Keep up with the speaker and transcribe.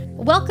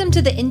Welcome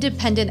to the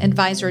Independent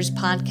Advisors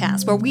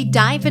Podcast, where we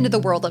dive into the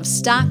world of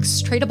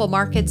stocks, tradable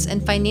markets,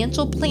 and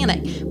financial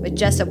planning with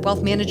Jessup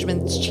Wealth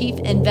Management's Chief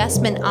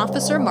Investment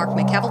Officer, Mark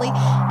McEvely,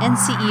 and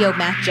CEO,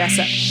 Matt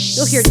Jessup.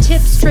 You'll hear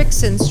tips,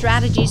 tricks, and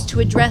strategies to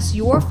address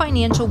your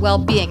financial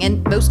well-being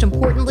and, most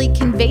importantly,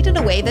 conveyed in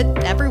a way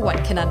that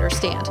everyone can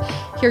understand.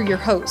 Here are your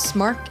hosts,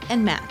 Mark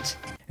and Matt.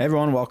 Hey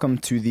everyone, welcome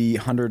to the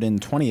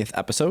 120th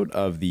episode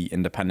of the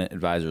Independent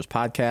Advisors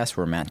Podcast,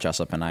 where Matt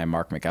Jessup and I,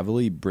 Mark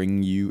McEvely,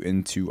 bring you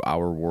into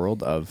our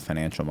world of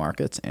financial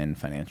markets and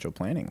financial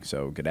planning.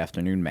 So good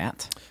afternoon,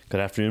 Matt. Good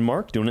afternoon,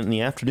 Mark. Doing it in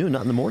the afternoon,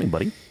 not in the morning,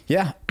 buddy.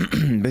 Yeah,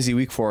 busy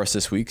week for us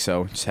this week,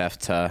 so just have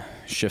to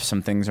shift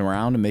some things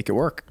around and make it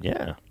work.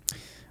 Yeah.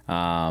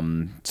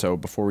 So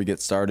before we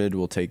get started,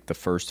 we'll take the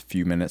first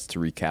few minutes to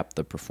recap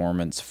the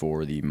performance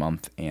for the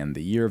month and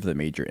the year of the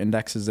major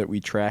indexes that we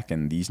track,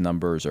 and these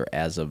numbers are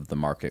as of the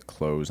market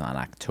close on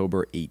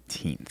October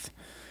 18th.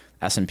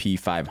 S&P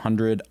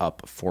 500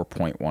 up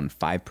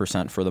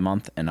 4.15% for the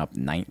month and up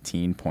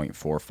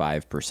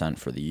 19.45%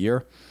 for the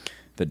year.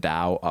 The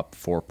Dow up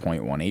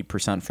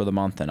 4.18% for the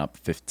month and up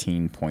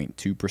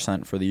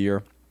 15.2% for the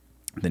year.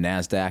 The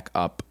NASDAQ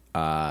up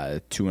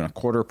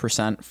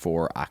 2.25%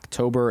 for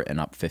October and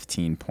up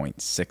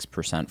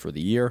 15.6% for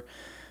the year.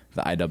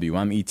 The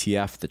IWM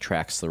ETF that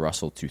tracks the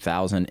Russell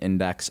 2000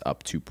 index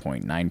up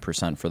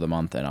 2.9% for the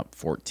month and up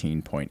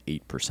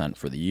 14.8%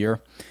 for the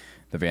year.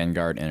 The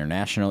Vanguard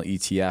International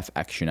ETF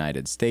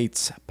ex-United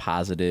States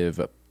positive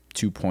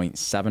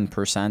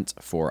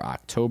 2.7% for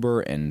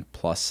October and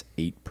plus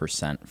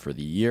 8% for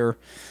the year.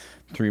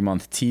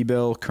 3-month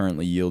T-bill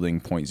currently yielding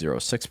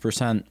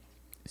 0.06%.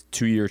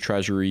 2-year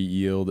Treasury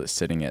yield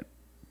sitting at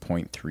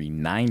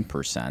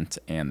 0.39%,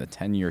 and the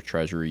 10-year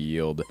Treasury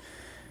yield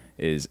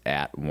is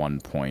at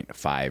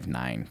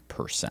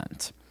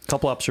 1.59%.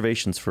 Couple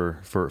observations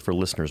for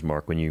listeners,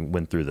 Mark, when you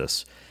went through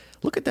this.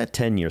 Look at that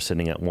 10-year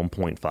sitting at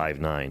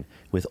 1.59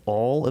 with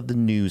all of the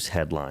news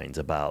headlines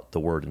about the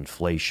word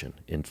inflation.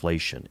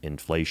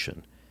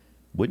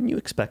 Wouldn't you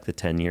expect the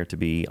 10-year to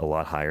be a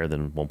lot higher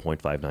than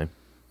 1.59?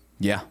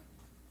 Yeah.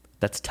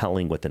 That's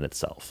telling within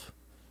itself.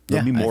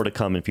 There'll be more to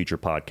come in future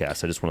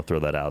podcasts. I just want to throw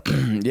that out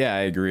there. Yeah, I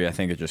agree. I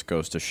think it just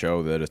goes to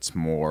show that it's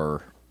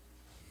more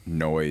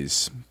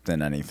noise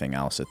than anything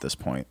else at this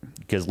point.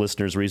 Because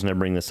listeners, the reason I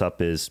bring this up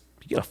is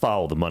you got to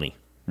follow the money.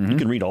 Mm-hmm. You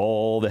can read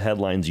all the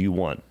headlines you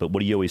want, but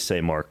what do you always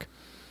say, Mark?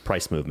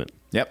 Price movement.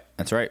 Yep,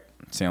 that's right.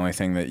 It's the only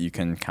thing that you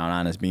can count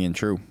on as being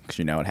true because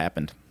you know it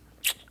happened.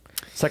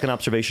 Second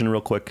observation,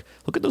 real quick.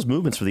 Look at those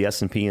movements for the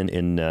S&P in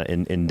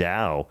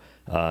Dow,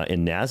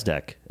 in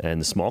NASDAQ,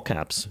 and the small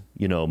caps,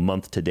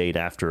 month to date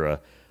after a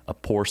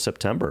poor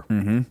September.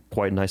 Mm-hmm.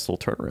 Quite a nice little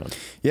turnaround.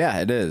 Yeah,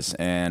 it is.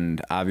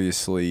 And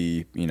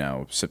obviously,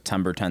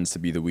 September tends to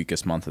be the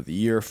weakest month of the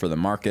year for the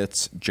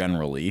markets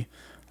generally.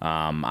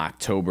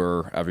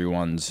 October,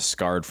 everyone's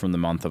scarred from the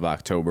month of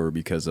October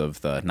because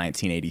of the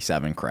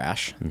 1987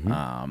 crash.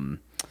 Mm-hmm.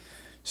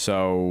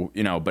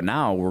 But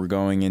now we're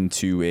going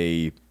into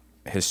a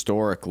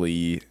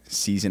historically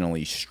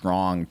seasonally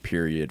strong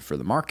period for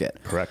the market.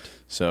 Correct.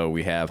 So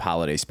we have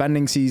holiday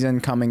spending season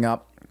coming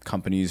up.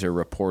 Companies are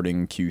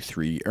reporting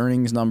Q3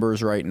 earnings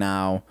numbers right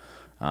now.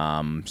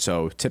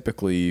 So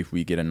typically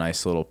we get a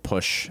nice little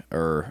push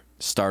or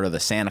start of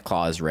the Santa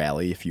Claus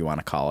rally, if you want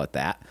to call it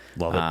that,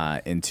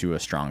 into a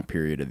strong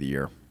period of the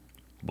year.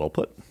 Well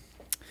put.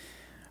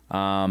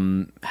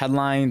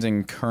 Headlines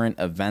and current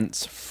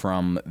events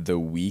from the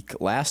week.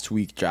 Last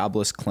week,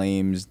 jobless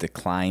claims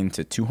declined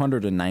to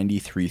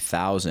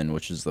 293,000,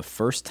 which is the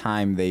first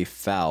time they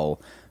fell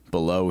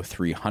below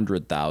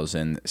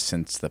 300,000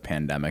 since the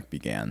pandemic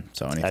began.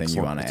 So anything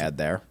you want to add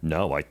there?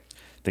 No, I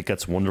think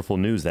that's wonderful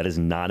news. That is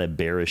not a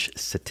bearish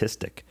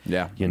statistic.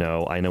 Yeah.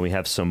 I know we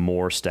have some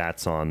more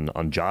stats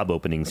on job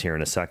openings here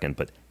in a second,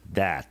 but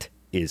that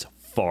is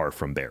far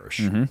from bearish.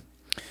 Mm-hmm.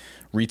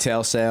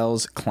 Retail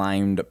sales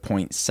climbed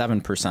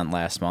 0.7%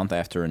 last month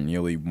after a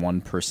nearly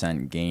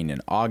 1% gain in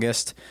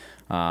August.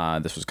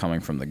 This was coming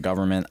from the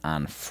government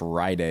on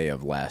Friday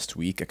of last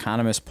week.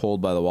 Economists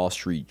polled by the Wall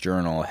Street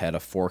Journal had a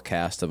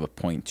forecast of a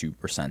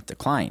 0.2%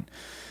 decline.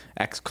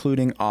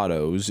 Excluding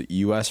autos,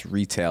 U.S.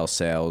 retail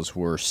sales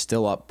were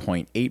still up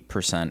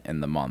 0.8%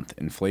 in the month.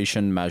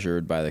 Inflation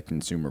measured by the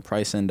Consumer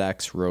Price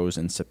Index rose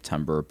in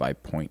September by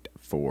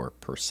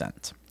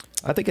 0.4%.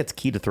 I think it's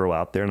key to throw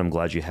out there, and I'm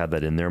glad you have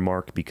that in there,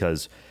 Mark,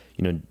 because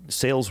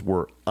sales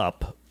were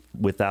up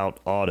without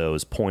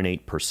autos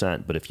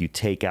 0.8%, but if you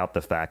take out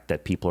the fact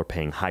that people are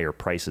paying higher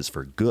prices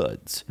for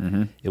goods,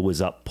 mm-hmm. It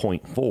was up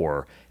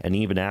 0.4%, and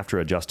even after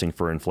adjusting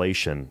for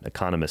inflation,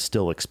 economists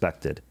still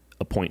expected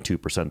a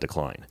 0.2%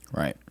 decline.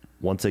 Right.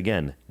 Once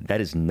again,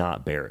 that is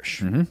not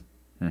bearish.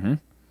 Mm-hmm. Mm-hmm.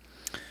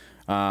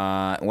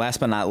 Last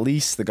but not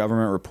least, the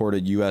government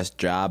reported U.S.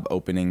 job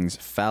openings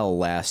fell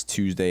last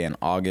Tuesday in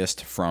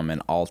August from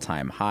an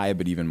all-time high,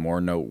 but even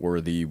more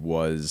noteworthy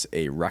was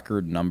a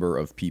record number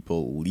of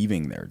people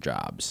leaving their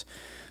jobs.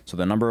 So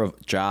the number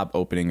of job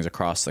openings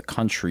across the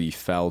country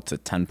fell to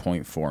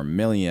 10.4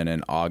 million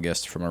in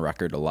August from a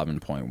record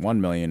 11.1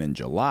 million in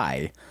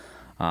July.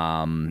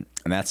 And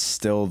that's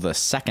still the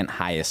second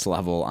highest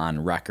level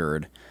on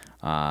record,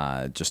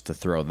 just to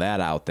throw that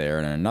out there.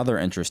 And another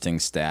interesting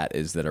stat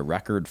is that a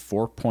record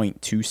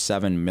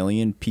 4.27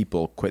 million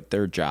people quit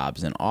their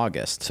jobs in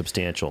August.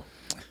 Substantial.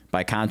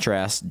 By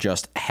contrast,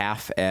 just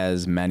half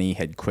as many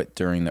had quit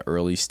during the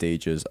early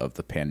stages of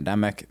the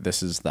pandemic.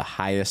 This is the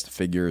highest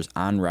figures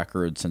on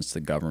record since the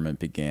government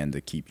began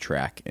to keep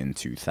track in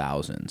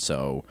 2000.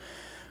 So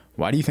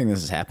why do you think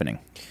this is happening?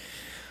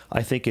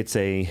 I think it's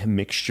a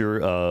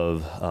mixture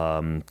of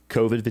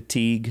COVID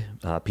fatigue,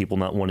 people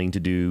not wanting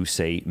to do,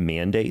 say,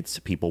 mandates,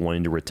 people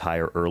wanting to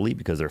retire early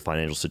because their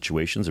financial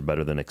situations are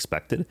better than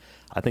expected.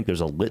 I think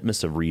there's a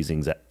litmus of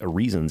reasons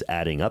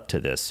adding up to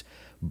this.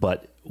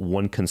 But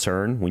one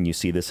concern when you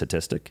see this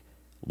statistic,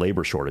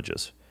 labor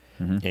shortages.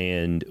 Mm-hmm.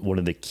 And one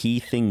of the key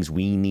things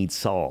we need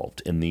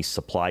solved in these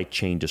supply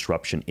chain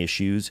disruption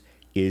issues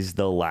is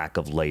the lack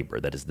of labor.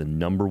 That is the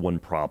number one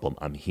problem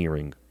I'm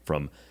hearing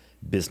from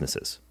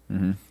businesses.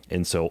 Mm-hmm.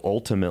 And so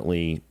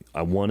ultimately,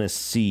 I want to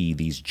see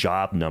these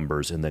job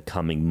numbers in the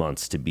coming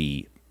months to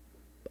be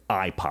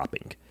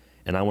eye-popping.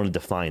 And I want to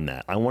define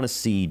that. I want to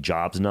see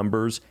jobs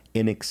numbers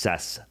in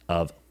excess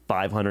of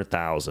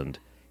 500,000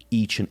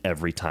 each and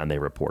every time they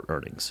report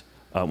earnings.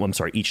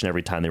 Each and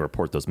every time they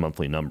report those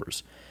monthly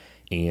numbers.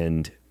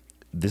 And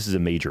this is a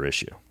major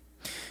issue.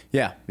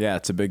 Yeah,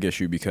 it's a big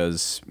issue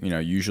because,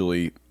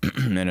 usually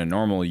in a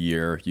normal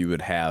year, you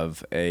would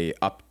have a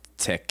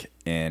uptick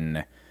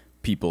in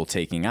people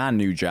taking on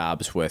new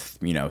jobs with,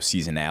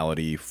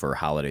 seasonality for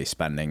holiday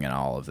spending and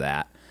all of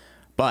that.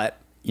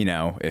 But,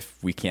 if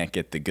we can't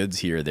get the goods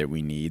here that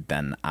we need,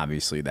 then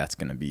obviously that's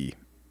going to be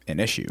an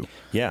issue.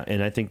 Yeah.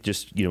 And I think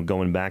just,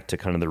 going back to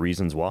kind of the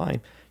reasons why,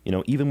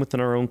 even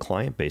within our own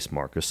client base,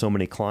 Mark, there's so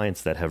many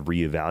clients that have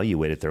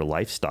reevaluated their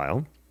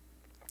lifestyle,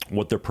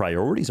 what their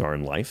priorities are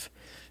in life.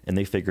 And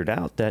they figured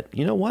out that,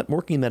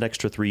 working that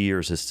extra 3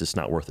 years is just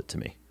not worth it to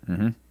me.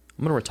 Mm-hmm. I'm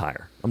going to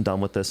retire. I'm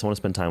done with this. I want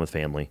to spend time with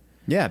family.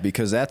 Yeah,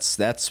 because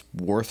that's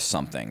worth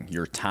something.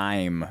 Your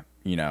time,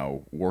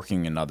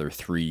 working another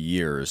 3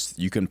 years,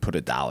 you can put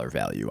a dollar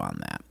value on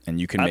that.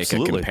 And you can make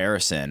a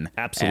comparison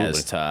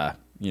as to,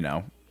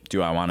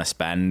 do I want to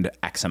spend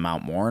X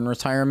amount more in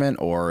retirement,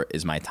 or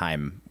is my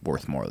time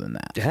worth more than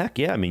that? Heck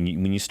yeah. I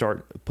mean, when you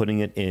start putting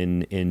it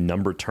in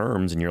number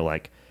terms and you're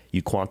like,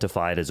 you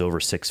quantify it as over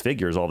six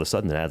figures, all of a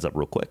sudden it adds up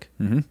real quick.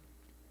 Mm-hmm.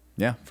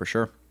 Yeah, for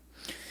sure.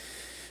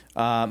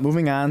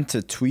 Moving on to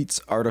tweets,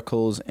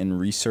 articles, and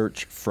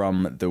research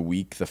from the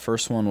week. The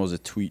first one was a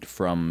tweet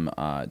from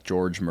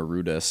George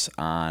Marudis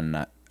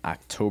on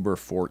October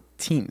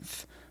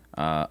 14th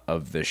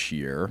of this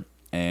year.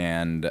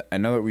 And I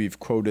know that we've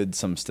quoted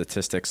some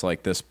statistics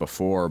like this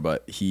before,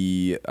 but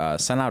he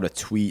sent out a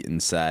tweet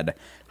and said,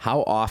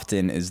 "How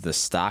often is the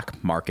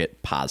stock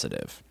market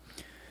positive?"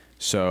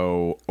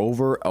 So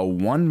over a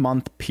 1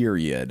 month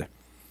period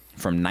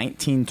from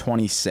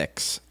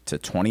 1926 to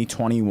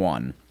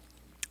 2021,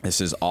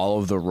 this is all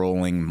of the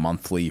rolling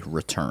monthly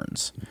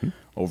returns. Mm-hmm.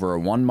 Over a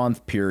 1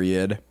 month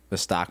period, the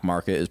stock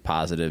market is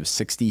positive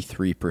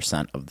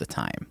 63% of the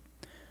time.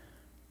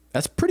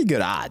 That's pretty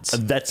good odds.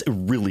 That's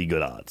really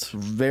good odds.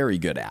 Very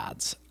good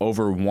odds.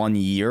 Over 1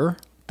 year,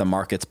 the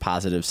market's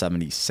positive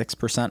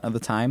 76% of the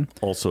time.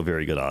 Also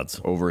very good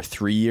odds. Over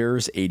 3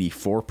 years,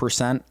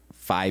 84%.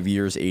 5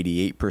 years,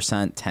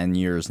 88%. 10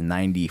 years,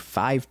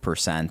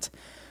 95%.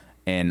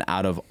 And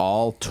out of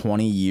all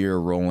 20-year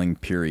rolling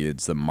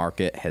periods, the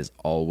market has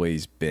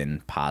always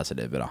been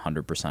positive at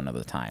 100% of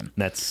the time.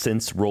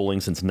 That's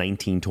rolling since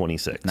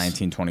 1926.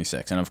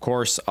 1926. And of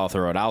course, I'll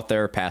throw it out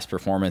there, past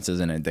performance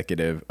isn't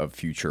indicative of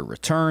future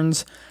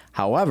returns.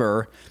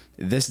 However,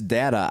 this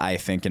data, I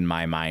think, in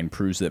my mind,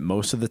 proves that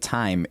most of the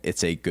time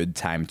it's a good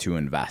time to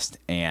invest.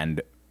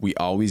 And we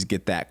always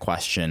get that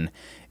question,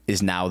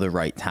 is now the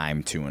right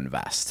time to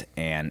invest?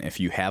 And if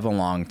you have a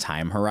long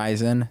time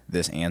horizon,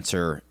 this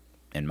answer,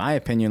 in my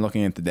opinion,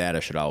 looking at the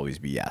data, should always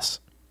be yes.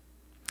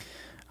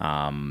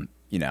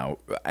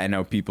 I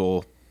know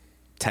people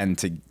tend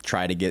to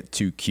try to get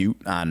too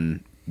cute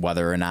on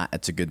whether or not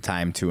it's a good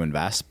time to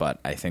invest, but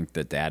I think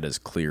the data is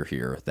clear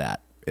here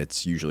that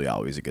it's usually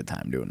always a good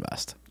time to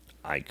invest.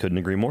 I couldn't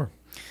agree more.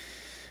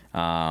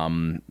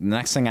 The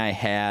next thing I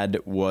had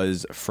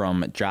was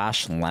from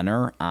Josh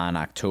Lenner on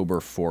October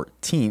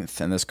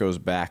 14th, and this goes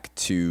back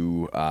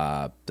to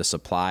the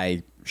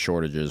supply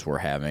shortages we're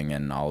having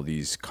and all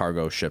these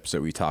cargo ships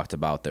that we talked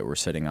about that were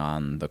sitting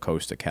on the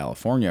coast of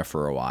California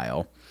for a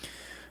while.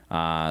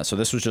 So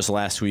this was just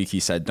last week. He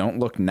said, "Don't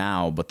look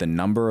now, but the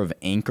number of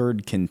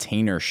anchored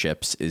container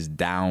ships is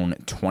down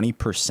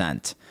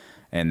 20%,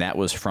 and that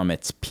was from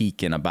its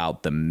peak in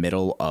about the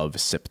middle of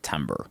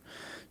September."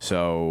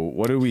 So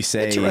what do we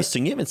say?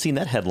 Interesting. You haven't seen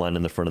that headline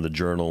in the front of the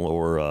Journal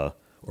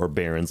or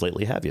Barron's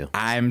lately, have you?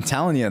 I'm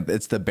telling you,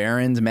 it's the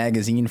Barron's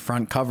magazine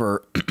front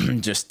cover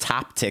just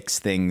top ticks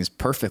things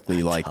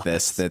perfectly like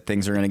this, that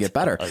things are going to get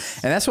better.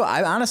 And that's what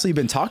I've honestly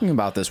been talking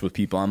about this with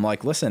people. I'm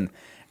like, listen,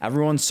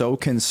 everyone's so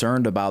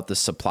concerned about the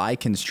supply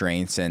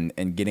constraints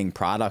and getting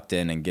product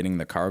in and getting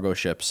the cargo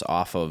ships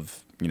off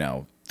of,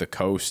 the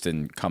coast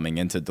and coming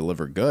in to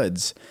deliver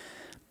goods.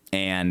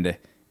 and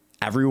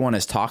everyone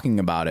is talking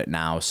about it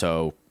now.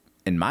 So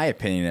in my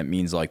opinion, it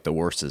means like the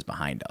worst is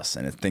behind us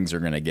and things are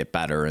going to get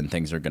better and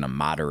things are going to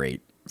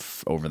moderate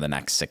over the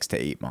next 6 to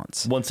 8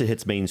 months. Once it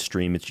hits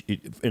mainstream,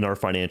 in our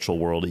financial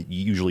world, it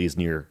usually is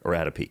near or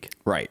at a peak.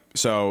 Right.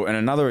 So, and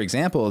another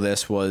example of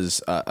this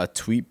was a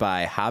tweet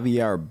by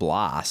Javier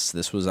Blas.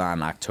 This was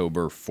on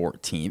October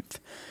 14th,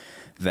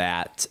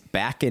 that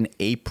back in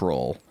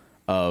April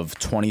of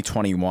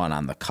 2021,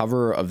 on the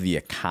cover of The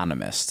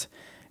Economist,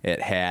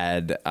 it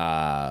had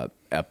a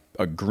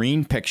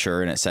green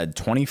picture and it said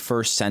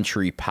 21st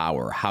century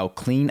power, how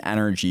clean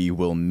energy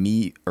will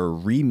meet or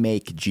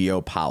remake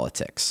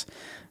geopolitics.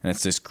 And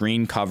it's this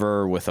green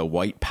cover with a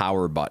white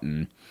power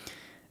button.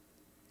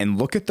 And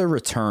look at the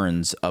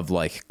returns of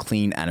like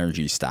clean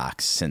energy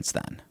stocks since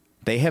then.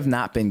 They have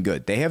not been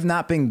good. They have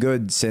not been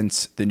good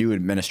since the new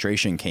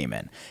administration came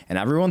in. And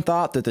everyone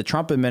thought that the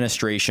Trump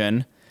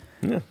administration,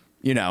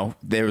 you know,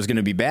 there was going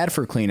to be bad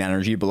for clean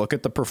energy, but look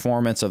at the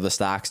performance of the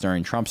stocks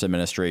during Trump's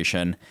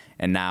administration.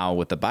 And now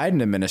with the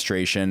Biden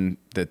administration,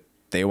 that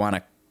they want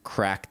to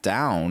crack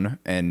down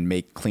and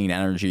make clean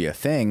energy a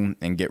thing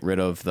and get rid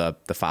of the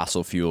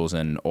fossil fuels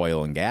and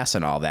oil and gas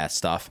and all that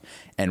stuff.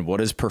 And what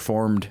has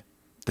performed,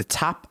 the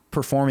top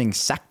performing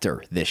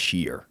sector this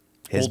year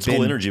has old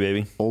school energy,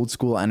 baby. Old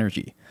school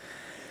energy.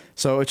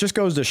 So it just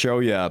goes to show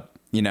you,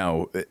 you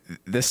know,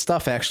 this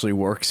stuff actually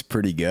works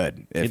pretty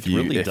good. If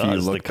you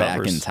look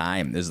back in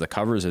time, there's the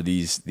covers of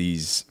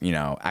these, you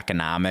know,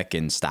 economic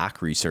and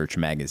stock research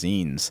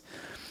magazines.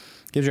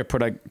 Gives you a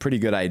pretty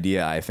good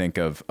idea, I think,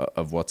 of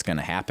what's going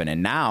to happen.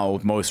 And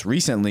now, most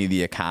recently,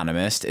 The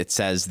Economist, it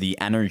says the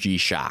energy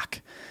shock.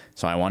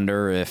 So I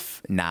wonder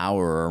if now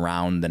or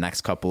around the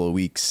next couple of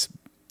weeks,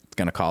 it's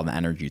going to call the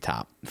energy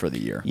top for the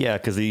year. Yeah,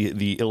 because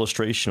the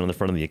illustration on the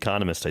front of The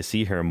Economist I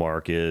see here,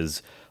 Mark,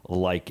 is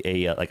like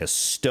a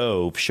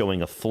stove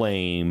showing a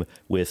flame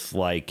with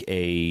like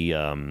a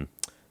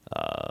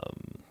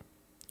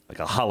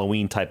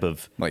Halloween type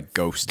of like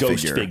ghost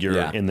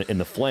figure in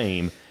the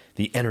flame.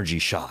 The energy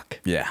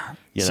shock. Yeah.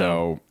 You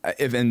so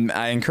and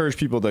I encourage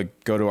people to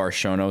go to our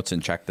show notes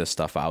and check this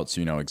stuff out so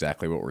you know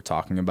exactly what we're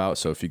talking about.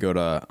 So if you go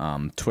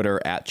to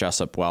Twitter at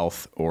Jessup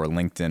Wealth or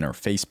LinkedIn or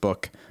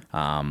Facebook,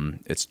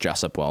 it's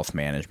Jessup Wealth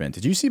Management.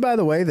 Did you see, by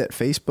the way, that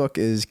Facebook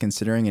is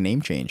considering a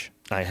name change?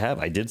 I have.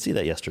 I did see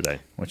that yesterday.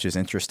 Which is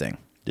interesting.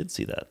 Did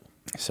see that.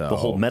 So the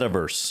whole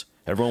metaverse.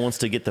 Everyone wants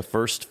to get the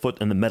first foot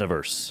in the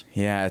metaverse.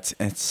 Yeah,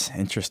 it's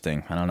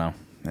interesting. I don't know.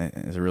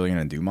 Is it really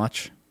going to do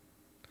much?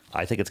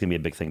 I think it's going to be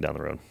a big thing down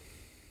the road.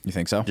 You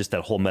think so? Just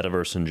that whole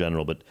metaverse in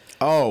general. But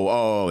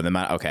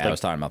okay. Like, I was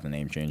talking about the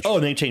name change. Oh,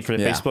 name change for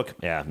Facebook?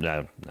 Yeah,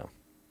 no.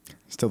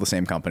 Still the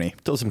same company.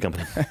 Still the same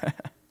company.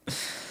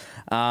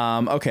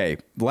 Okay.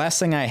 The last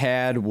thing I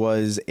had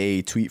was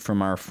a tweet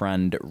from our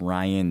friend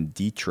Ryan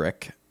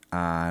Dietrich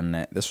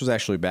this was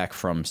actually back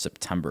from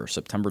September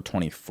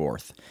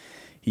 24th.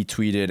 He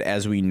tweeted,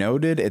 as we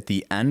noted at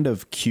the end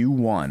of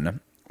Q1,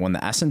 when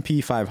the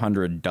S&P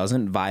 500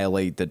 doesn't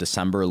violate the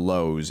December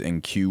lows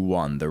in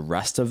Q1, the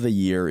rest of the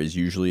year is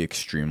usually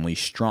extremely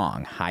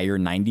strong, higher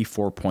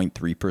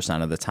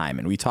 94.3% of the time.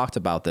 And we talked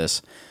about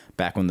this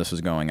back when this was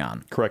going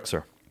on. Correct,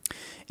 sir.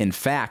 In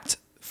fact,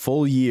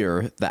 full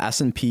year, the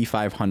S&P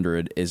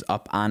 500 is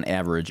up on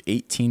average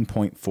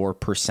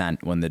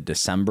 18.4% when the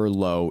December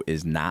low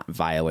is not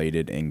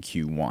violated in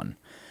Q1.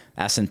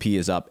 S&P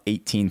is up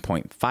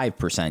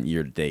 18.5%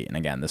 year to date. And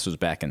again, this was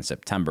back in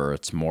September.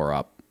 It's more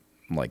up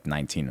like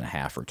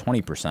 19.5 or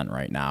 20%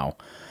 right now.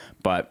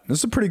 But this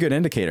is a pretty good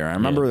indicator. I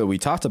remember that we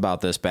talked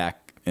about this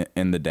back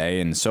in the day,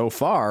 and so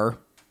far,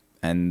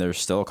 and there's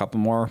still a couple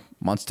more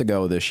months to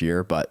go this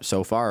year, but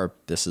so far,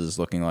 this is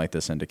looking like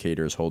this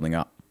indicator is holding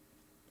up.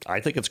 I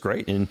think it's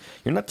great. And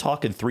you're not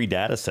talking 3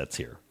 data sets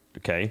here,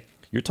 okay?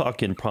 You're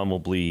talking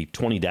probably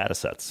 20 data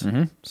sets.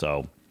 Mm-hmm.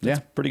 So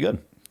it's pretty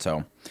good.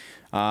 So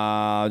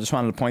just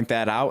wanted to point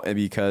that out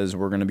because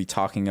we're going to be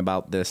talking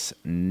about this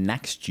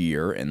next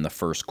year in the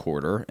first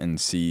quarter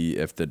and see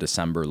if the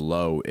December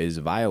low is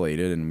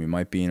violated, and we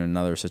might be in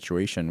another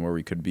situation where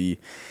we could be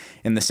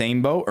in the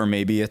same boat, or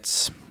maybe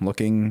it's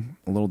looking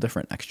a little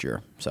different next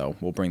year. So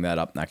we'll bring that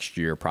up next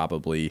year,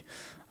 probably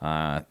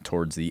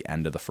towards the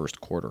end of the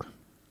first quarter.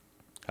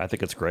 I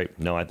think it's great.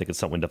 No, I think it's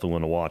something we definitely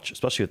want to watch,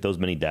 especially with those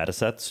many data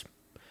sets.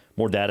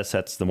 More data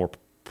sets, the more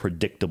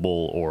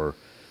predictable, or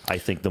I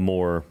think the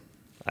more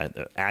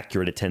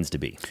accurate it tends to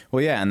be.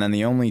 Well, yeah, and then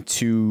the only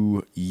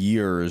 2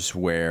 years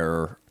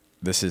where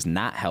this is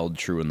not held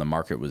true and the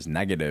market was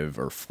negative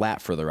or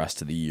flat for the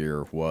rest of the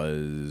year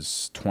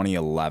was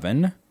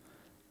 2011,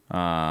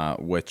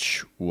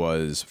 which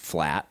was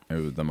flat.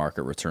 The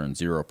market returned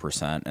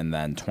 0%, and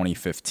then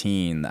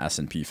 2015, the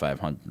S&P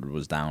 500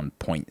 was down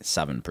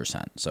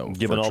 0.7%. So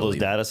given all those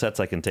data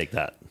sets, I can take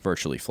that.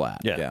 Virtually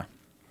flat. Yeah.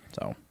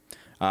 So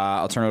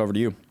I'll turn it over to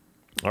you.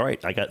 All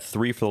right, I got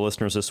 3 for the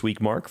listeners this week,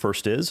 Mark.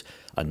 First is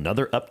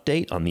another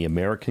update on the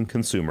American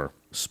consumer.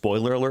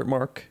 Spoiler alert,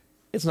 Mark.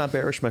 It's not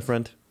bearish, my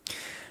friend.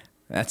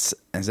 Is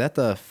that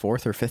the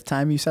 4th or 5th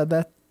time you said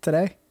that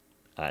today?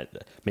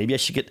 Maybe I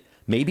should get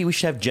Maybe we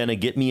should have Jenna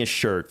get me a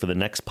shirt for the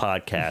next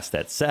podcast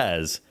that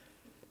says,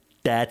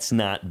 that's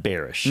not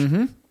bearish.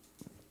 Mm-hmm.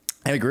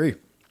 I agree.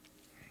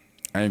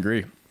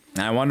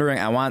 I'm wondering,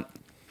 I want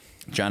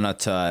Jenna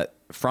to,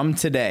 from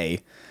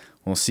today,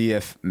 we'll see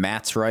if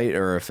Matt's right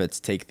or if it's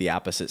take the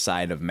opposite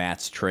side of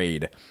Matt's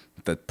trade.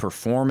 The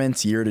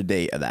performance year to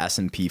date of the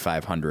S&P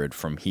 500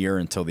 from here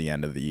until the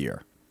end of the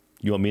year.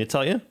 You want me to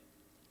tell you?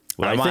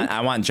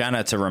 I want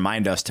Jenna to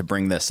remind us to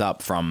bring this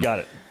up from. Got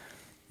it.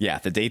 Yeah,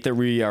 the date that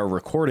we are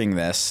recording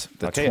this,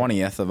 the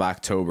 20th of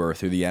October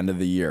through the end of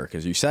the year,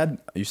 because you said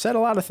a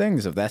lot of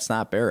things if that's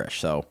not bearish.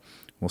 So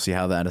we'll see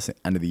how that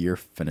end of the year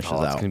finishes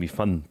out. It's going to be a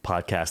fun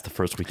podcast the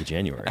first week of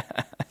January.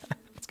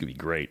 It's going to be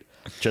great.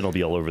 Jen will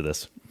be all over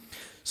this.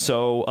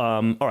 So,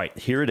 all right,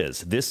 here it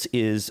is. This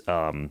is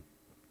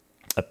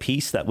a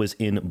piece that was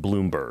in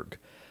Bloomberg.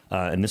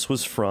 And this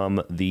was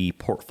from the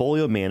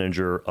portfolio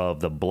manager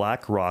of the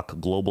BlackRock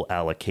Global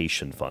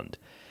Allocation Fund.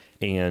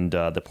 And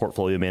the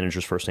portfolio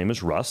manager's first name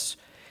is Russ.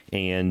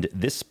 And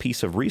this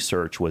piece of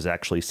research was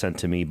actually sent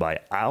to me by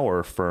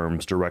our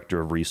firm's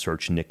director of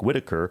research, Nick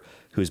Whitaker,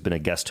 who's been a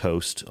guest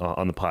host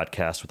on the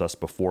podcast with us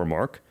before,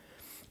 Mark.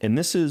 And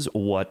this is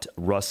what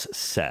Russ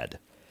said.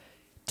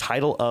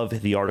 Title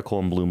of the article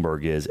in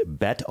Bloomberg is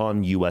Bet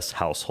on U.S.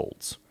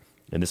 Households.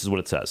 And this is what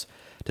it says.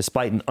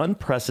 Despite an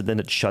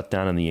unprecedented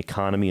shutdown in the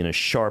economy and a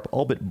sharp,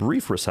 albeit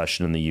brief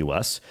recession in the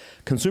U.S.,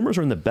 consumers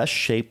are in the best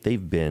shape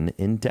they've been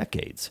in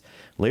decades.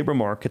 Labor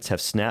markets have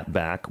snapped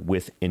back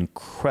with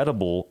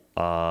incredible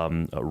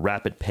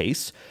rapid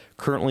pace.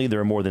 Currently,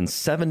 there are more than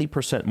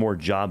 70% more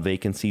job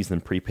vacancies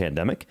than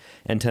pre-pandemic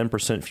and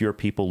 10% fewer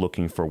people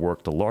looking for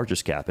work, the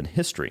largest gap in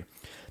history.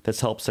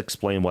 This helps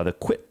explain why the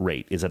quit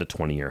rate is at a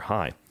 20-year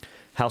high.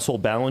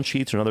 Household balance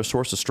sheets are another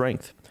source of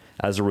strength.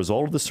 As a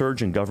result of the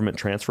surge in government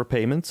transfer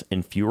payments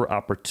and fewer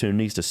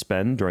opportunities to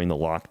spend during the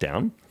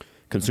lockdown,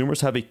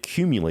 consumers have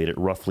accumulated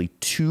roughly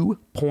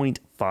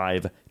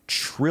 $2.5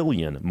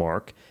 trillion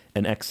mark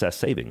in excess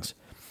savings.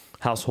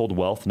 Household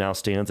wealth now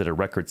stands at a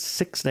record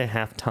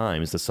 6.5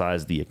 times the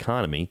size of the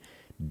economy.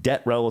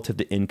 Debt relative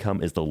to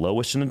income is the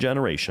lowest in a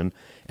generation,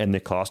 and the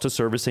cost of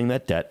servicing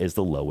that debt is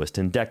the lowest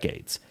in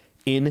decades.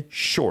 In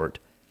short,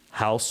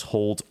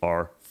 households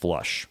are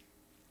flush.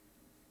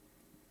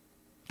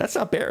 That's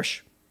not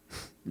bearish.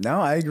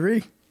 No, I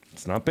agree.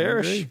 It's not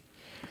bearish.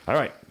 All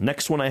right,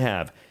 next one I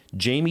have.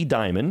 Jamie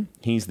Dimon.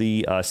 He's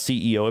the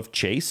CEO of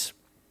Chase.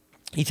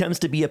 He tends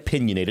to be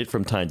opinionated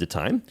from time to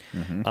time.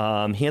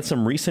 Mm-hmm. He had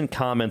some recent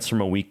comments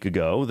from a week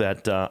ago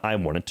that I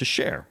wanted to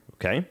share.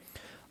 Okay,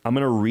 I'm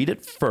going to read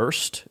it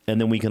first, and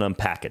then we can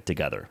unpack it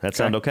together. That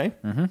sound okay?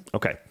 Mm-hmm.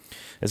 Okay.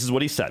 This is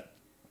what he said.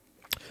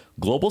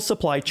 Global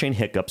supply chain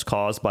hiccups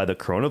caused by the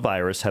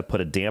coronavirus have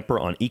put a damper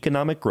on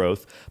economic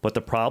growth, but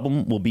the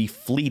problem will be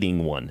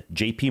fleeting one,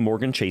 JP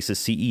Morgan Chase's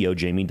CEO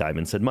Jamie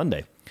Dimon said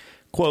Monday.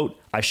 Quote,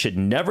 I should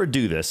never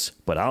do this,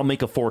 but I'll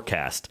make a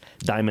forecast,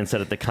 Dimon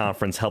said at the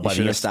conference held by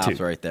the Institute. Stopped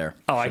right there.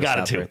 Oh, I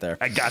got to. Right there.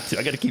 I got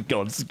to keep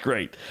going. This is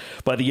great.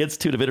 By the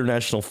Institute of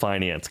International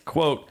Finance.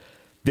 Quote,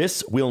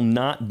 this will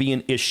not be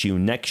an issue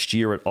next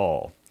year at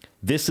all.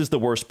 This is the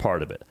worst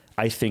part of it.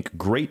 I think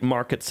great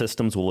market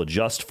systems will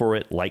adjust for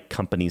it like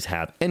companies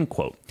have, end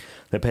quote.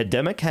 The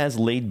pandemic has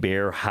laid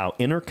bare how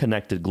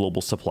interconnected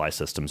global supply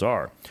systems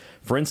are.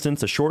 For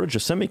instance, a shortage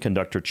of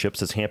semiconductor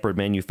chips has hampered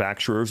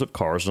manufacturers of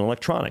cars and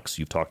electronics.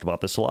 You've talked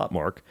about this a lot,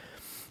 Mark.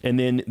 And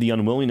then the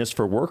unwillingness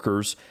for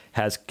workers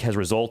has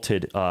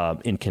resulted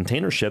in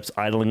container ships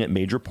idling at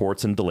major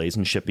ports and delays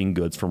in shipping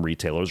goods from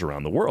retailers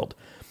around the world.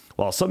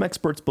 While some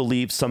experts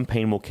believe some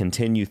pain will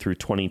continue through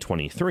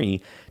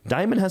 2023,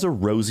 Dimon has a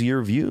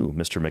rosier view,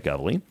 Mr.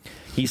 McEvely.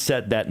 He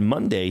said that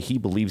Monday he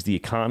believes the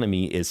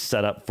economy is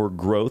set up for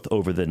growth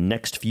over the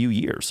next few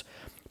years.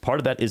 Part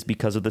of that is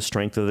because of the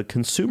strength of the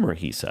consumer,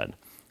 he said.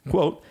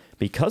 Quote,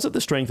 because of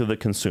the strength of the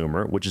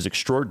consumer, which is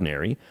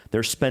extraordinary,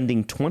 they're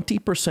spending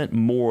 20%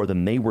 more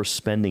than they were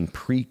spending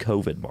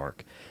pre-COVID,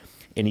 Mark.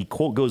 And he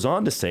quote goes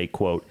on to say,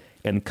 quote,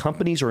 and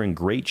companies are in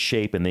great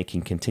shape and they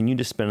can continue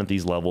to spend at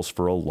these levels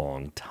for a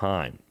long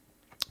time.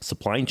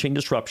 Supply chain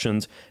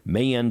disruptions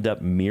may end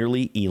up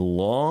merely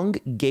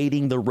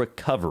elongating the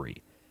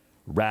recovery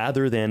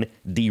rather than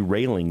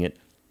derailing it,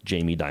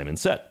 Jamie Dimon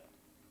said.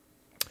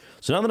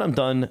 So now that I'm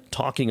done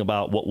talking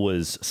about what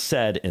was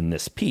said in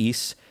this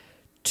piece,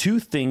 two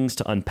things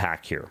to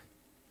unpack here.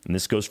 And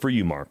this goes for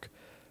you, Mark.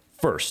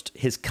 First,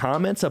 his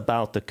comments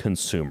about the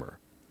consumer.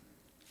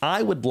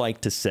 I would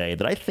like to say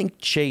that I think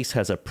Chase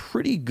has a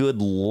pretty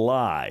good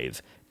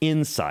live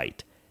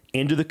insight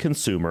into the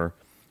consumer,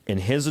 and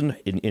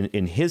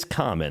his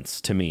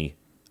comments to me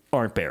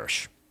aren't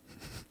bearish.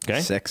 Okay?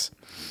 6.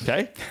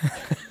 Okay?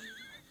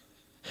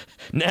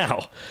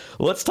 Now,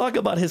 let's talk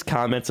about his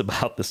comments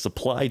about the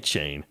supply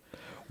chain,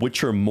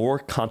 which are more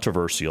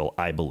controversial,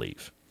 I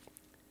believe.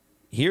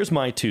 Here's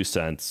my 2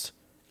 cents,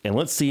 and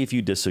let's see if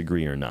you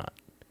disagree or not.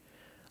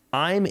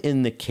 I'm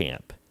in the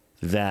camp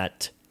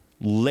that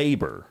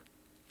labor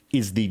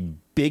is the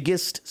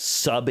biggest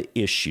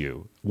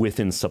sub-issue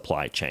within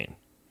supply chain.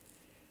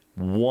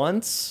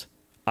 Once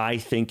I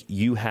think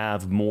you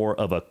have more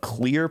of a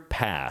clear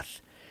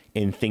path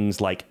in things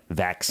like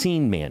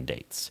vaccine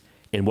mandates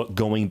and what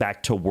going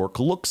back to work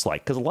looks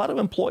like. Because a lot of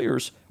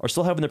employers are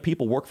still having their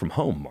people work from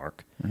home,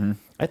 Mark.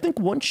 I think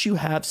once you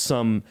have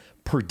some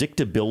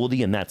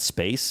predictability in that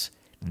space,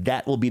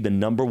 that will be the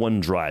number one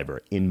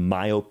driver, in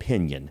my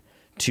opinion,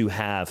 to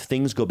have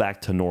things go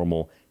back to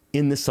normal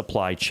in the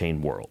supply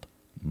chain world.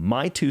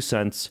 My 2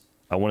 cents,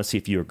 I want to see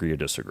if you agree or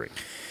disagree.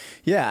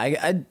 Yeah,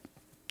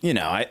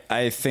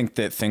 I think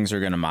that things are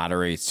going to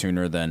moderate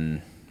sooner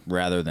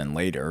rather than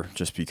later,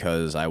 just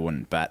because I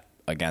wouldn't bet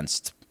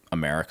against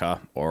America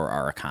or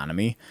our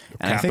economy.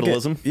 And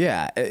Capitalism. I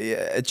think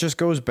it just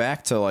goes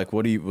back to like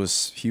what he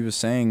was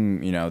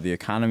saying. The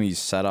economy's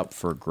set up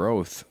for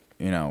growth.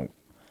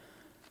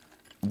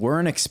 We're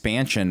in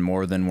expansion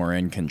more than we're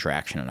in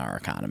contraction in our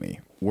economy.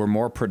 We're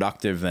more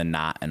productive than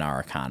not in our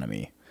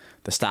economy.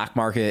 The stock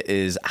market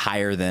is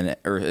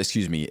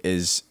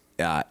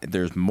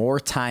there's more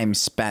time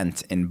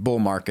spent in bull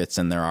markets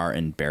than there are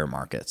in bear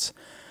markets.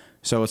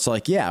 So it's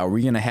like, are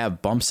we going to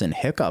have bumps and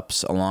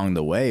hiccups along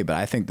the way? But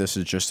I think this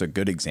is just a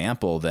good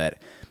example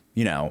that,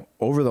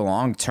 over the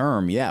long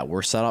term,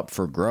 we're set up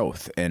for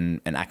growth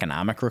in an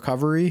economic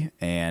recovery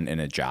and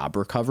in a job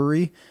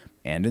recovery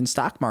and in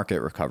stock market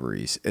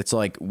recoveries. It's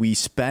like we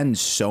spend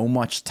so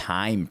much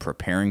time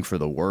preparing for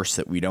the worst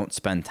that we don't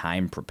spend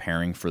time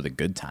preparing for the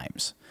good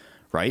times,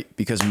 right?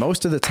 Because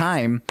most of the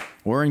time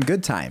we're in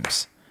good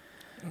times.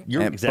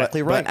 You're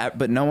exactly right.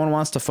 But no one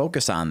wants to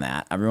focus on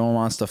that. Everyone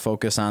wants to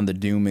focus on the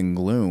doom and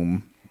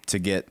gloom to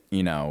get,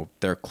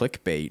 their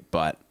clickbait.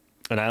 But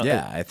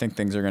I think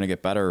things are going to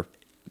get better,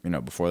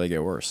 before they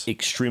get worse.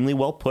 Extremely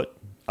well put.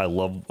 I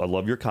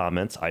love your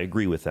comments. I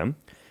agree with them.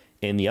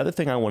 And the other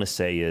thing I want to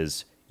say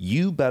is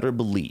you better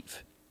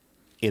believe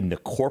in the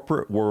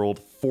corporate world,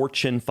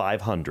 Fortune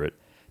 500,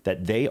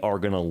 that they are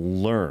going to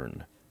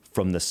learn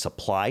from the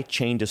supply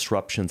chain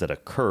disruptions that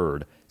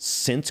occurred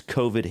since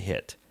COVID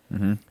hit.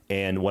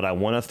 And what I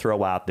want to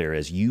throw out there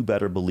is you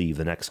better believe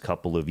the next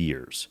couple of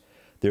years,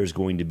 there's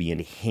going to be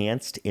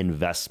enhanced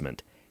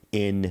investment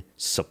in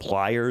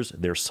suppliers,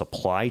 their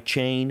supply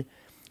chain,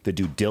 the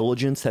due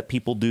diligence that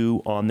people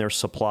do on their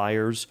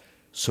suppliers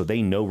so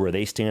they know where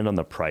they stand on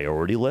the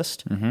priority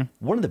list.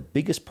 One of the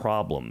biggest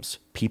problems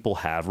people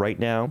have right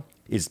now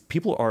is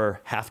people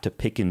have to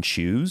pick and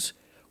choose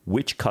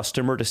which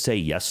customer to say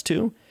yes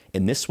to,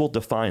 and this will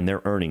define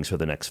their earnings for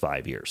the next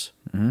 5 years.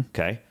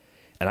 Okay?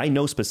 And I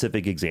know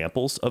specific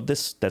examples of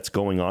this that's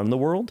going on in the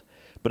world,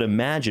 but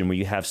imagine where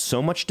you have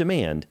so much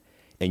demand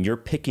and you're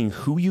picking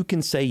who you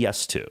can say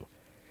yes to.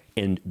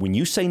 And when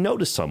you say no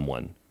to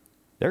someone,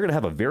 they're going to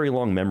have a very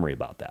long memory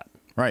about that.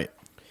 Right.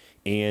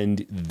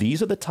 And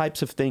these are the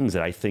types of things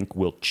that I think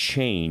will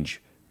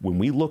change when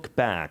we look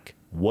back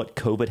what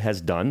COVID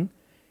has done.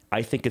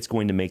 I think it's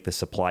going to make the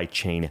supply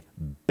chain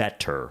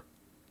better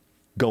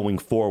going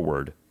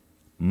forward,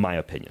 my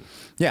opinion.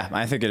 Yeah,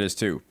 I think it is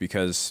too,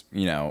 because,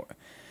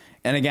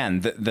 and again,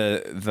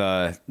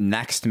 the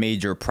next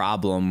major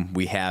problem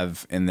we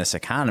have in this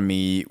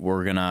economy,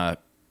 we're going to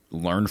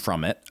learn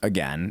from it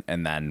again,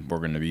 and then we're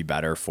going to be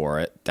better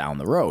for it down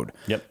the road.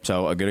 Yep.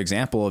 So a good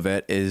example of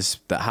it is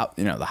the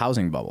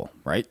housing bubble,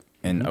 right?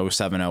 In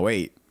 07,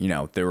 08,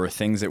 there were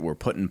things that were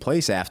put in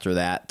place after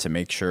that to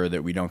make sure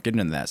that we don't get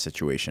into that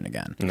situation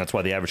again. And that's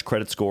why the average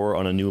credit score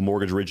on a new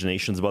mortgage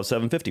origination is above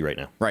 750 right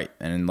now. Right.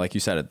 And like you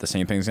said, the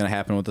same thing's going to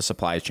happen with the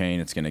supply chain.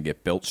 It's going to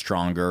get built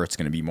stronger. It's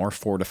going to be more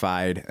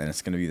fortified. And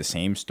it's going to be the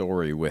same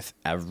story with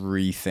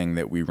everything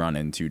that we run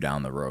into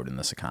down the road in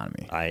this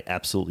economy. I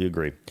absolutely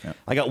agree. Yep.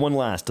 I got one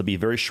last to be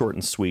very short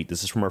and sweet.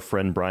 This is from our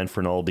friend Brian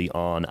Fernaldi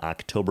on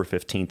October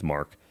 15th,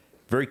 Mark.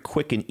 Very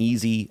quick and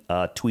easy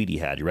tweet he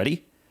had. You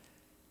ready?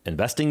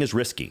 Investing is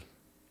risky.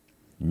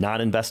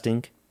 Not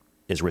investing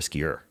is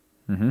riskier.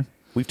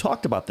 We've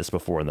talked about this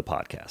before in the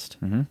podcast.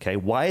 Okay.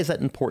 Why is that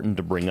important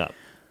to bring up?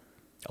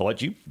 I'll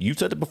let you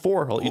said it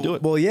before. I'll let you do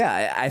it. Well,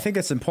 yeah, I think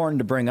it's important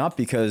to bring up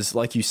because,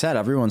 like you said,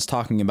 everyone's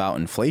talking about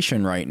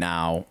inflation right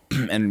now.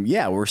 And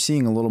yeah, we're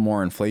seeing a little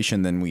more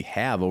inflation than we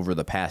have over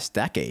the past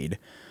decade.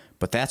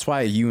 But that's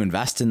why you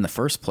invest in the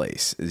first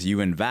place, is you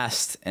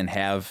invest and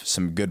have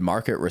some good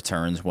market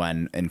returns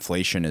when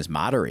inflation is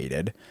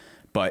moderated.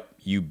 But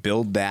you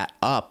build that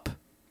up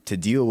to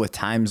deal with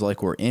times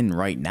like we're in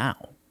right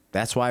now.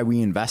 That's why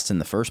we invest in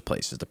the first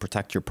place, is to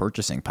protect your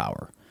purchasing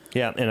power.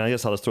 Yeah, and I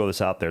guess I'll just throw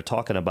this out there.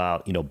 Talking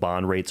about,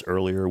 bond rates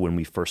earlier when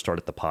we first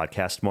started the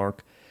podcast,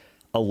 Mark,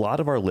 a lot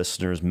of our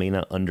listeners may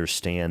not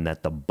understand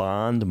that the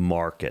bond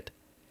market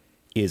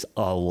is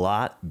a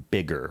lot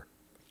bigger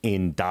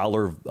in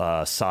dollar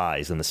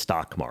size than the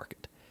stock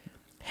market.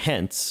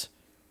 Hence,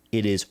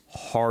 it is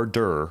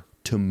harder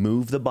to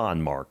move the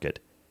bond market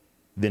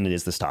than it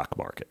is the stock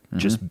market,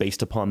 just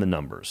based upon the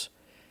numbers.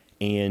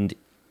 And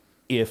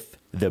if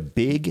the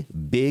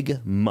big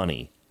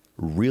money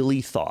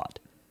really thought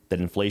that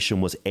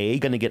inflation was A,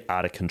 going to get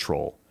out of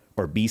control,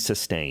 or B,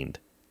 sustained,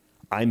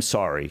 I'm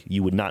sorry,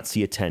 you would not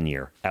see a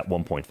 10-year at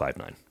 1.59.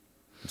 I'm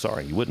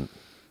sorry, you wouldn't.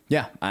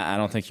 Yeah, I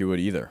don't think you would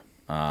either.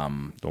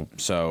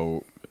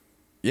 So,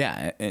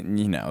 Yeah, and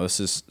this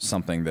is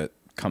something that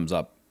comes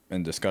up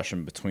in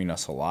discussion between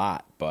us a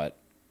lot, but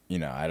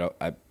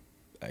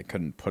I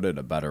couldn't put it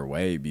a better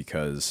way,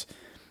 because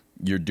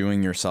you're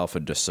doing yourself a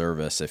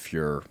disservice if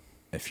you're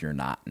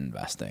not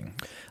investing.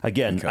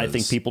 Again, I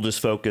think people just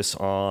focus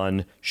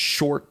on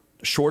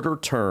shorter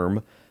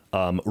term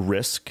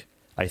risk.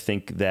 I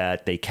think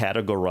that they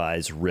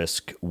categorize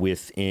risk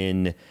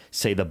within,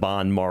 say, the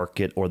bond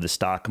market or the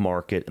stock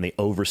market, and they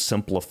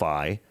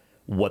oversimplify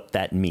what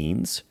that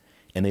means.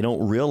 And they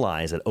don't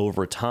realize that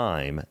over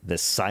time, the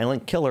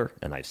silent killer,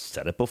 and I've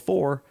said it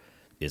before,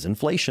 is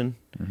inflation.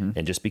 Mm-hmm.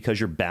 And just because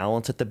your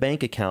balance at the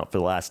bank account for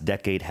the last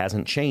decade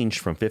hasn't changed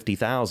from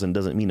 $50,000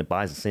 doesn't mean it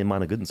buys the same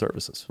amount of goods and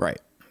services. Right.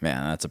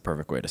 Man, that's a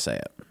perfect way to say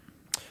it.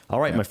 All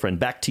right, my friend,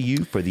 back to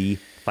you for the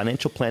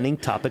financial planning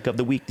topic of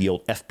the week, the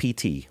old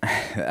FPT.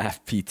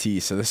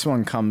 FPT. So this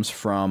one comes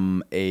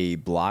from a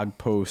blog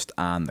post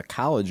on The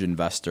College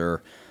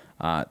Investor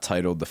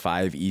titled "The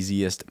 5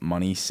 Easiest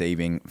Money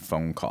Saving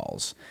Phone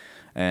Calls."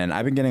 And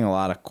I've been getting a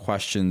lot of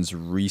questions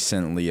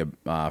recently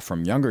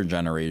from younger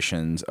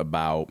generations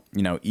about,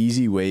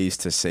 easy ways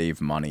to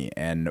save money.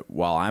 And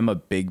while I'm a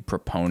big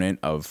proponent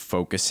of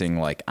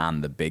focusing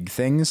on the big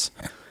things,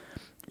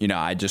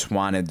 I just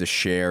wanted to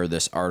share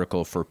this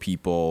article for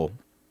people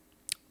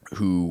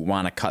who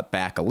want to cut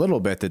back a little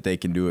bit, that they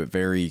can do it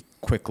very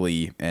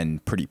quickly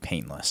and pretty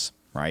painless,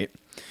 right?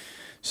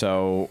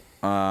 So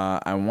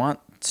I want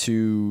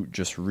to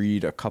just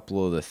read a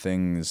couple of the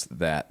things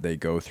that they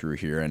go through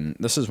here. And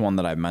this is one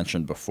that I've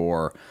mentioned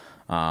before,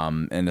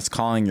 and it's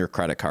calling your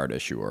credit card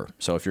issuer.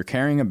 So if you're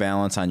carrying a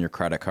balance on your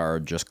credit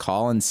card, just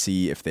call and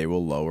see if they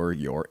will lower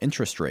your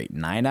interest rate.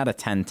 9 out of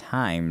 10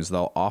 times,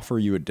 they'll offer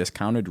you a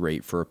discounted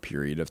rate for a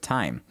period of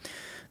time.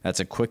 That's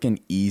a quick and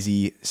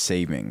easy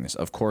savings.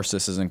 Of course,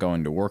 this isn't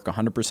going to work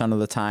 100% of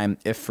the time.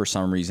 If for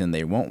some reason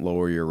they won't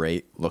lower your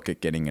rate, look at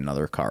getting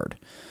another card.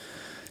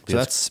 So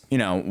that's,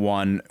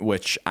 one,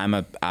 which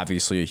I'm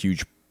obviously a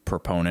huge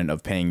proponent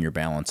of paying your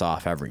balance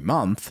off every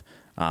month.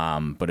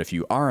 But if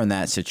you are in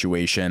that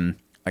situation,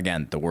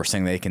 again, the worst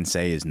thing they can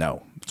say is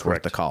no. It's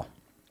worth the call.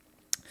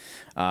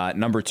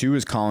 Number 2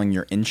 is calling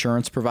your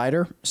insurance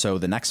provider. So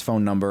the next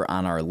phone number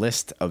on our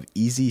list of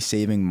easy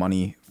saving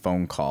money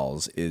phone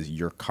calls is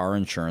your car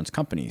insurance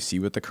company. See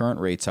what the current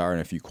rates are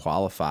and if you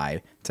qualify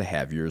to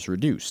have yours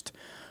reduced.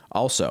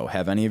 Also,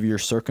 have any of your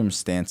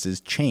circumstances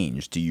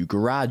changed? Do you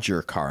garage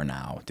your car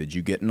now? Did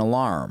you get an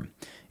alarm?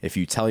 If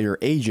you tell your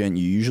agent,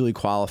 you usually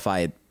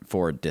qualify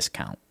for a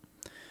discount.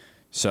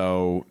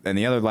 So, and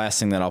the other last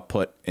thing that I'll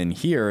put in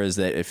here is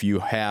that if you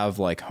have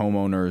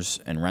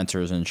homeowners and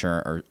renters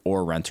insurance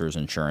or renters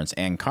insurance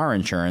and car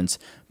insurance,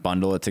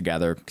 bundle it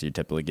together because you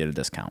typically get a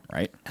discount,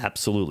 right?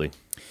 Absolutely.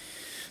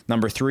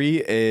 Number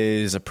 3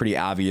 is a pretty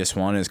obvious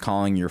one, is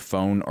calling your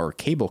phone or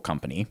cable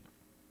company.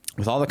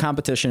 With all the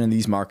competition in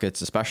these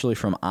markets, especially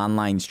from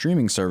online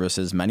streaming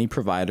services, many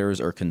providers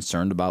are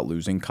concerned about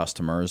losing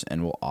customers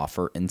and will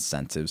offer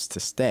incentives to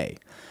stay.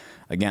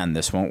 Again,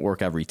 this won't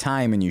work every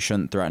time, and you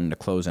shouldn't threaten to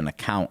close an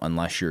account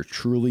unless you're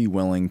truly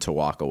willing to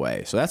walk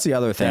away. So that's the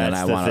other thing that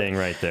I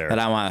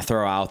want to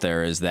throw out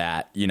there, is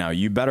that,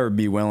 you better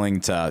be willing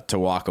to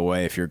walk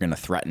away if you're going to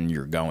threaten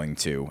you're going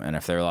to. And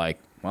if they're like,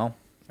 well,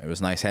 it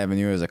was nice having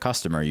you as a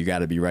customer, you got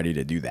to be ready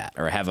to do that,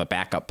 or have a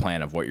backup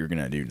plan of what you're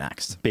going to do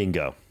next.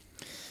 Bingo.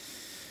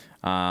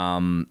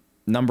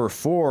 Number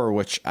 4,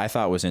 which I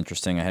thought was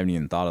interesting, I haven't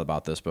even thought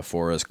about this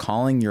before, is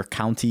calling your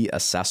county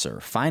assessor.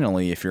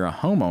 Finally, if you're a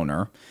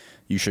homeowner,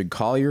 you should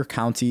call your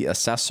county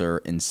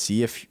assessor and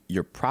see if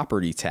your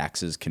property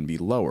taxes can be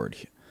lowered.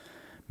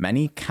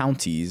 Many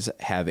counties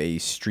have a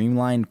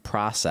streamlined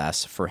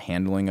process for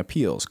handling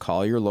appeals.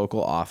 Call your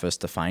local office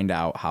to find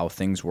out how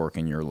things work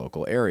in your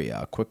local area.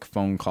 A quick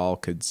phone call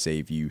could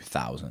save you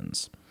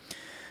thousands.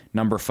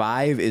 Number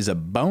 5 is a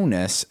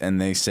bonus, and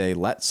they say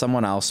let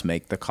someone else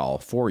make the call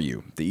for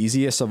you. The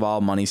easiest of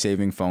all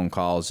money-saving phone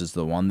calls is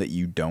the one that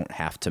you don't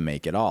have to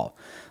make at all.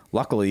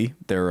 Luckily,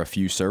 there are a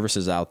few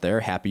services out there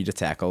happy to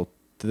tackle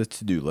the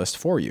to-do list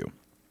for you.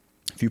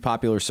 A few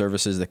popular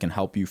services that can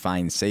help you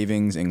find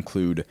savings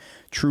include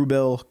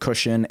Truebill,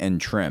 Cushion, and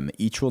Trim.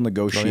 Each will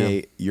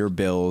negotiate your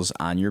bills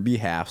on your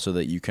behalf so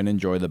that you can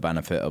enjoy the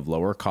benefit of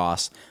lower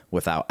costs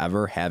without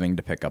ever having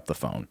to pick up the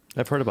phone.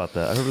 I've heard about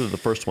that. I've heard of the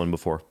first one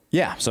before.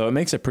 Yeah, so it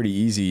makes it pretty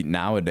easy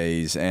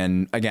nowadays.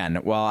 And again,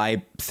 while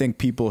I think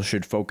people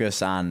should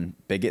focus on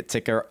big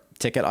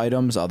ticket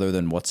items other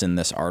than what's in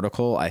this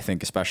article, I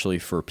think especially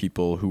for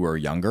people who are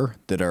younger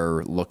that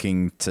are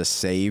looking to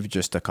save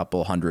just a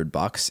couple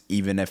 $100,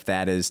 even if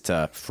that is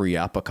to free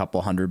up a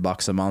couple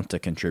 $100 a month to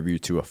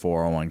contribute to a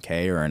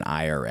 401k or an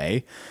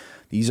IRA,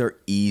 these are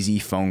easy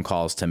phone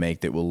calls to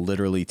make that will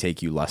literally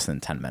take you less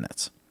than 10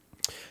 minutes.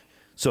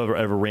 So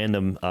I have a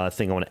random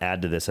thing I want to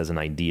add to this as an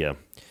idea.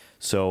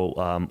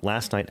 So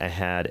last night I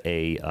had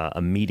a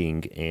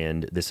meeting,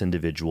 and this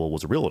individual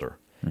was a realtor.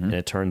 Mm-hmm. And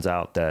it turns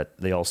out that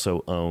they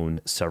also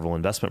own several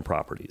investment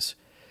properties.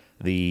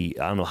 I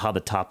don't know how the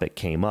topic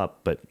came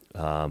up, but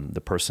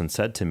the person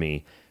said to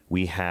me,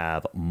 we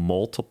have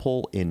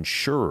multiple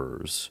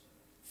insurers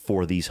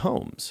for these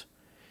homes.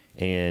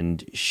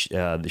 And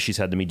she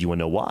said to me, "Do you want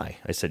to know why?"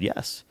 I said,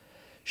 "Yes."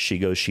 She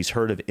goes, she's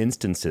heard of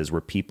instances where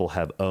people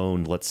have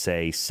owned, let's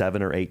say,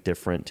 7 or 8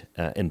 different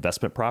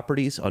investment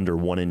properties under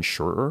one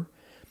insurer,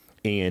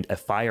 and a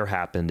fire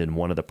happened in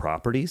one of the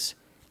properties,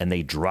 and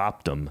they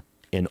dropped them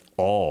in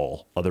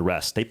all of the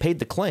rest. They paid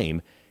the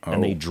claim,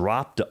 and they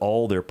dropped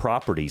all their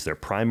properties, their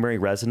primary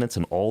residence,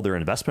 and all their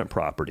investment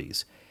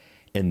properties.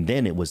 And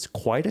then it was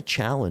quite a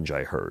challenge,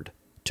 I heard,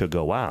 to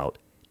go out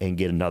and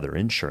get another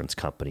insurance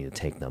company to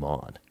take them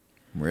on.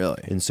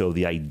 Really? And so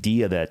the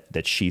idea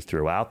that she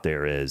threw out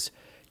there is,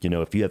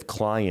 if you have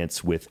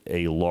clients with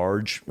a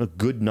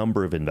good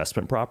number of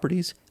investment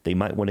properties, they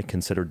might want to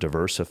consider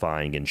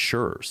diversifying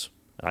insurers.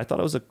 I thought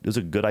it was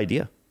a good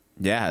idea.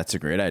 Yeah, it's a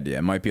great idea.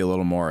 It might be a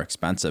little more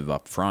expensive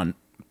up front,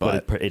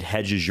 but it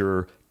hedges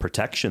your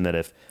protection that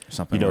if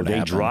something they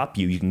drop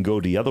you, you can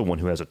go to the other one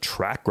who has a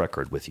track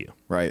record with you.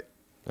 Right.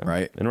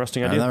 Right.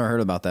 Interesting idea. I've never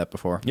heard about that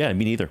before. Yeah,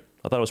 me neither.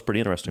 I thought it was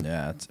pretty interesting.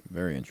 Yeah, it's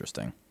very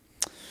interesting.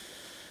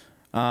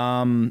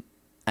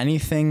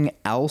 Anything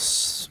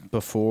else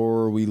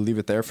before we leave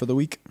it there for the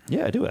week?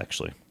 Yeah, I do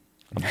actually.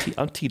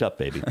 I'm teed up,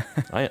 baby.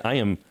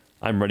 I'm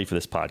ready for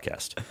this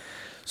podcast.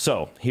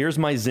 So here's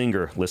my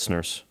zinger,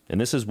 listeners,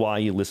 and this is why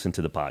you listen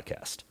to the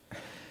podcast.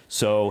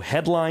 So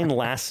headline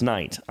last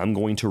night, I'm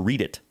going to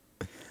read it.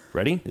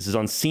 Ready? This is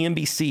on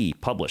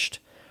CNBC, published.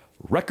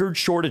 Record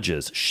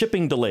shortages,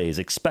 shipping delays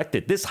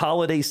expected this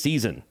holiday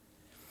season.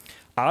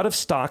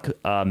 Out-of-stock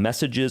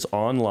messages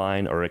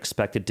online are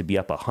expected to be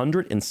up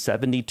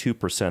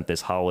 172%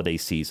 this holiday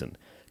season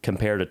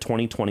compared to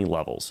 2020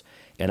 levels,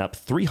 and up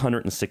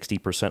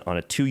 360% on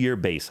a 2-year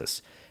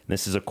basis. And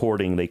this is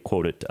according, they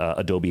quoted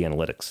Adobe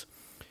Analytics.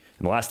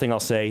 And the last thing I'll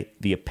say,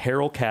 the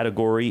apparel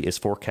category is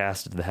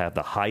forecasted to have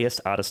the highest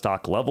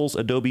out-of-stock levels,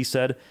 Adobe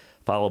said,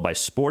 followed by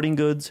sporting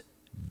goods,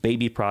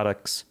 baby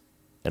products,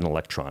 and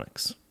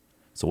electronics.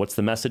 So what's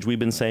the message we've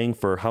been saying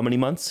for how many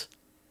months?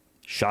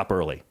 Shop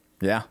early.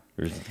 Yeah.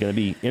 There's going to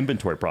be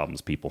inventory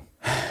problems, people.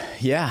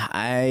 Yeah,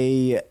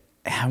 I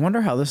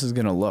wonder how this is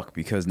going to look,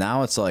 because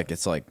now it's like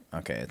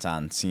okay, it's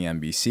on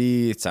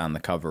CNBC, it's on the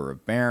cover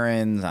of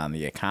Barron's, on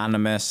The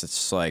Economist. It's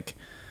just like,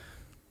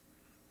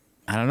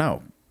 I don't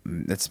know.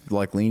 It's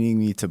like leaning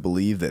me to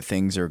believe that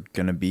things are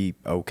going to be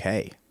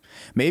okay.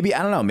 Maybe,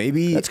 I don't know,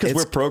 maybe that's because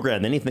we're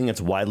programmed. Anything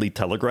that's widely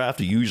telegraphed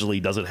usually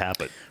doesn't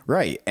happen.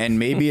 Right. And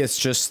maybe it's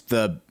just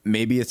the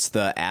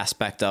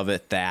aspect of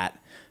it that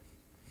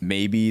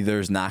maybe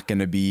there's not going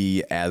to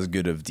be as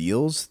good of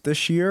deals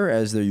this year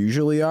as there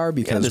usually are,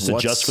 because just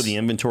adjust for the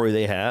inventory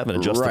they have and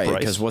adjust the price.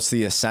 Because what's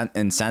the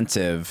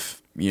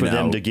incentive for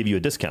them to give you a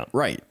discount?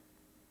 Right.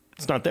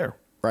 It's not there.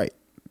 Right.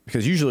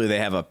 Because usually they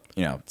have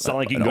it's not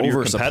like you can go to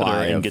your competitor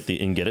and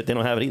get it. They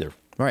don't have it either.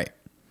 Right.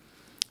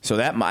 So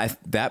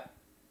that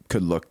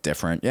could look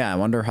different. Yeah, I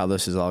wonder how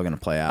this is all going to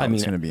play out.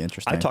 It's going to be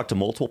interesting. I talked to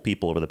multiple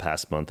people over the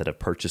past month that have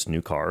purchased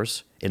new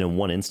cars, and in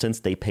one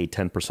instance, they paid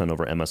 10%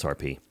 over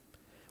MSRP.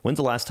 When's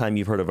the last time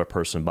you've heard of a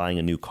person buying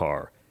a new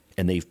car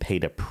and they've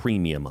paid a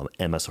premium of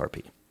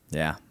MSRP?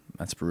 Yeah,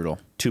 that's brutal.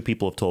 2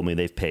 people have told me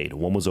they've paid.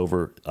 One was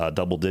over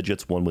double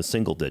digits, one was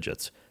single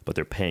digits, but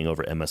they're paying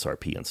over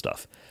MSRP and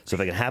stuff. So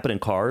if it can happen in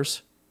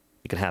cars,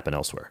 it can happen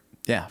elsewhere.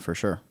 Yeah, for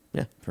sure.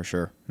 Yeah, for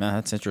sure. No,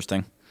 that's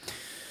interesting.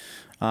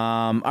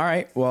 All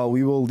right. Well,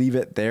 we will leave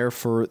it there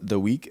for the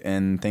week.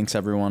 And thanks,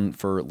 everyone,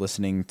 for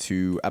listening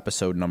to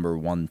episode number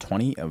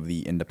 120 of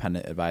the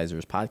Independent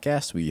Advisors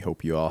Podcast. We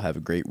hope you all have a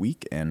great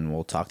week, and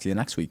we'll talk to you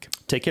next week.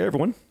 Take care,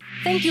 everyone.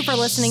 Thank you for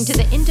listening to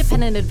the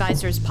Independent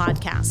Advisors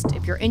Podcast.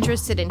 If you're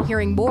interested in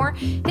hearing more,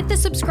 hit the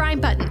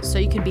subscribe button so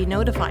you can be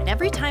notified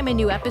every time a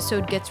new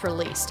episode gets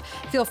released.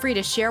 Feel free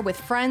to share with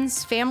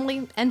friends,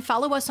 family, and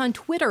follow us on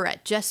Twitter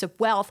at Jessup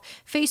Wealth,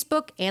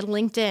 Facebook, and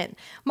LinkedIn.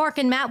 Mark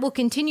and Matt will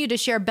continue to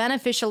share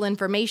beneficial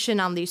information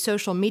on these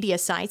social media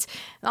sites.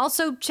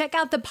 Also, check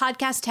out the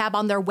podcast tab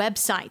on their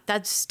website.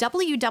 That's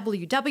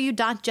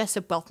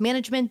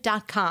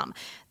www.jessupwealthmanagement.com.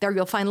 There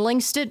you'll find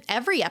links to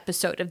every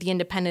episode of the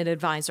Independent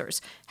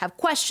Advisors. Have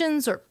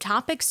questions or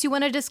topics you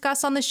want to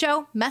discuss on the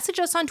show? Message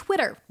us on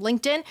Twitter,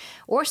 LinkedIn,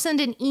 or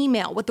send an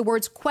email with the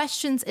words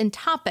questions and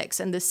topics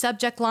in the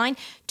subject line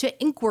to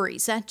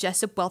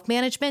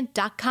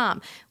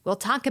inquiries@jessupwealthmanagement.com. We'll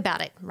talk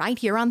about it right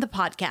here on the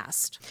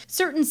podcast.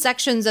 Certain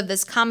sections of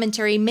this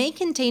commentary may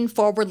contain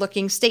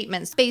forward-looking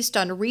statements based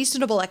on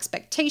reasonable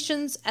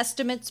expectations,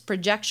 estimates,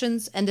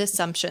 projections, and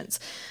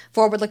assumptions.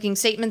 Forward-looking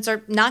statements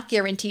are not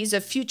guarantees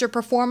of future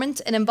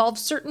performance and involve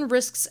certain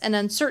risks and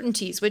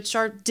uncertainties which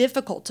are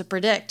difficult to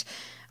predict.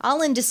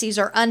 All indices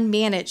are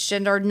unmanaged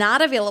and are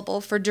not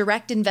available for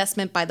direct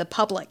investment by the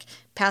public.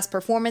 Past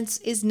performance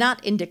is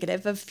not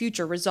indicative of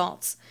future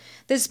results.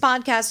 This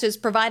podcast is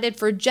provided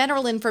for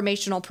general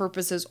informational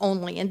purposes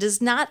only and does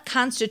not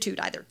constitute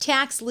either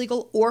tax,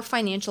 legal, or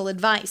financial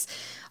advice.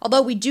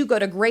 Although we do go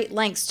to great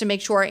lengths to make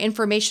sure our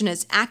information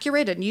is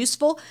accurate and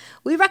useful,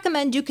 we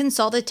recommend you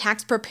consult a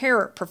tax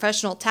preparer,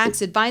 professional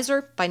tax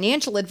advisor,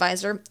 financial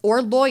advisor,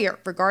 or lawyer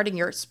regarding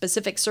your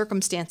specific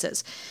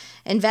circumstances.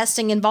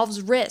 Investing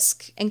involves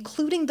risk,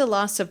 including the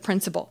loss of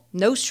principal.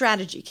 No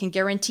strategy can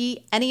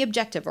guarantee any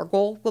objective or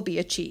goal will be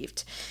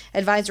achieved.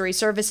 Advisory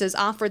services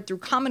offered through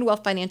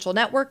Commonwealth Financial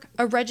Network,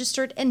 a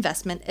registered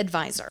investment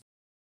advisor.